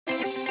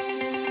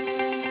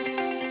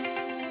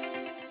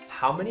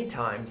How many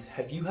times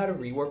have you had to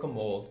rework a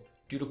mold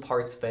due to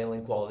parts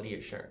failing quality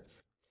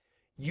assurance?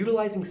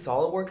 Utilizing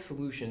SOLIDWORKS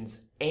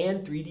solutions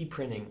and 3D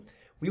printing,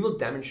 we will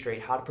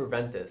demonstrate how to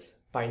prevent this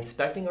by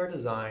inspecting our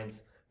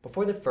designs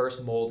before the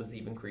first mold is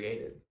even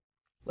created.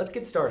 Let's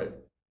get started.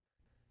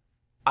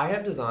 I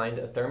have designed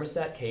a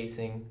thermostat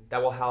casing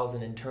that will house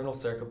an internal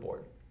circuit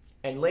board,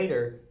 and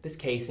later this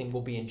casing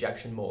will be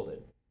injection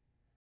molded.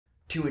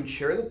 To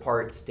ensure the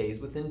part stays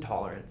within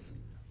tolerance,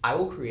 I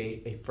will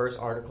create a first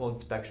article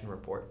inspection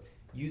report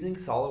using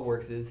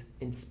SOLIDWORKS'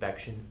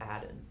 inspection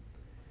add-in.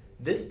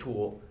 This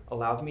tool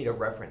allows me to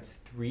reference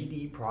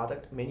 3D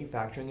product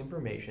manufacturing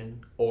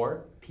information,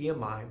 or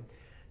PMI,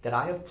 that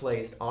I have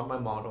placed on my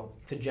model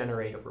to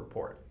generate a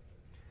report.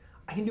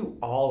 I can do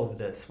all of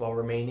this while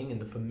remaining in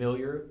the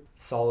familiar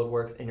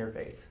SOLIDWORKS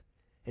interface,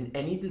 and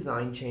any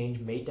design change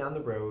made down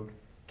the road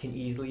can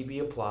easily be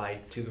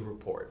applied to the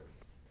report.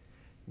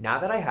 Now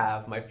that I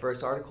have my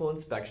first article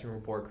inspection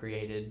report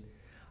created,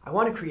 I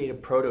want to create a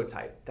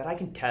prototype that I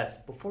can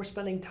test before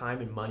spending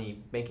time and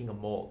money making a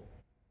mold.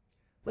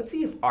 Let's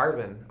see if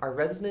Arvind, our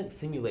resident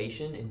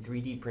simulation and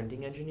 3D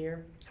printing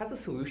engineer, has a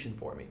solution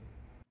for me.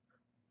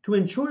 To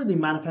ensure the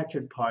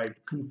manufactured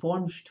part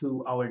conforms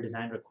to our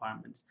design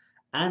requirements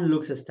and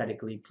looks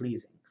aesthetically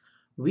pleasing,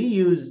 we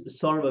use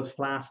SOLIDWORKS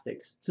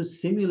plastics to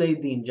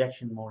simulate the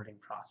injection molding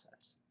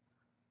process.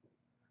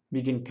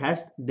 We can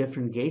test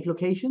different gate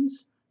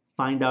locations,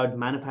 find out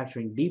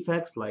manufacturing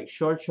defects like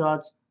short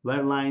shots,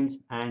 wear lines,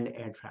 and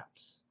air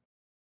traps.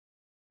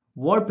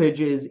 Warpage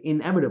is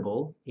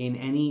inevitable in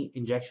any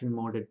injection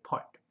molded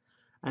part,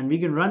 and we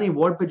can run a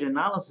warpage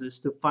analysis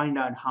to find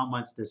out how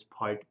much this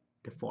part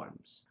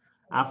deforms.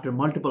 After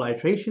multiple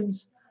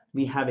iterations,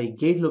 we have a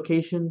gate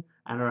location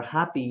and are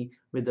happy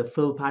with the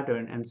fill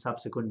pattern and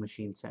subsequent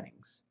machine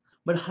settings.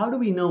 But how do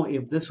we know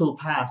if this will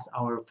pass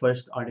our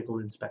first article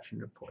inspection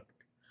report?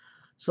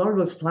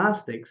 SOLIDWORKS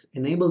Plastics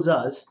enables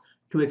us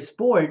to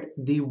export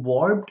the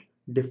warped,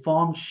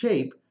 deformed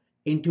shape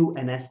into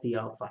an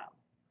STL file.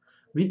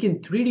 We can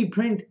 3D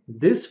print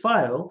this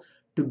file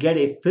to get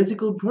a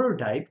physical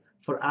prototype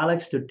for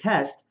Alex to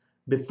test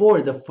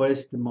before the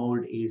first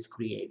mold is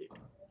created.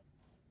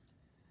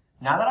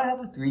 Now that I have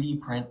a 3D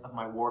print of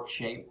my warped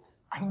shape,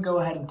 I can go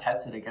ahead and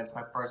test it against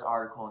my first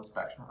article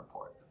inspection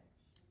report.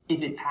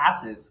 If it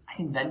passes, I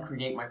can then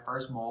create my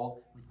first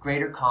mold with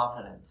greater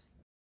confidence.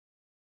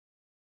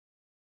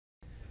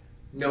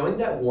 Knowing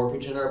that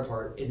warpage in our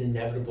part is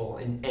inevitable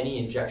in any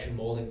injection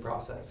molding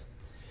process,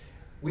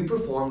 we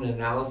performed an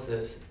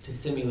analysis to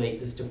simulate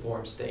this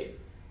deformed state.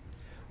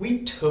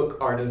 We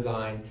took our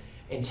design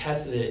and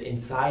tested it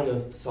inside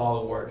of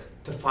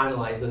SOLIDWORKS to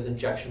finalize those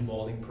injection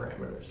molding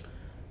parameters.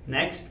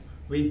 Next,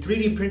 we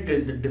 3D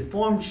printed the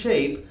deformed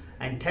shape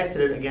and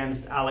tested it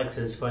against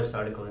Alex's first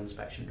article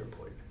inspection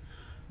report.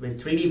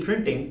 With 3D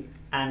printing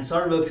and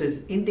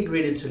SOLIDWORKS'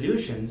 integrated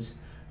solutions,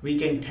 we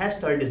can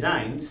test our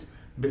designs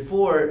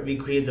before we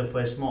create the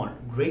first mold,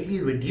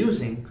 greatly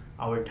reducing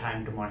our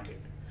time to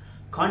market.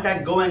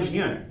 Contact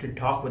GoEngineer to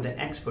talk with an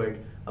expert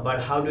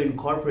about how to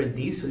incorporate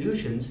these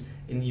solutions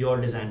in your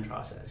design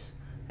process.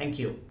 Thank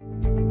you.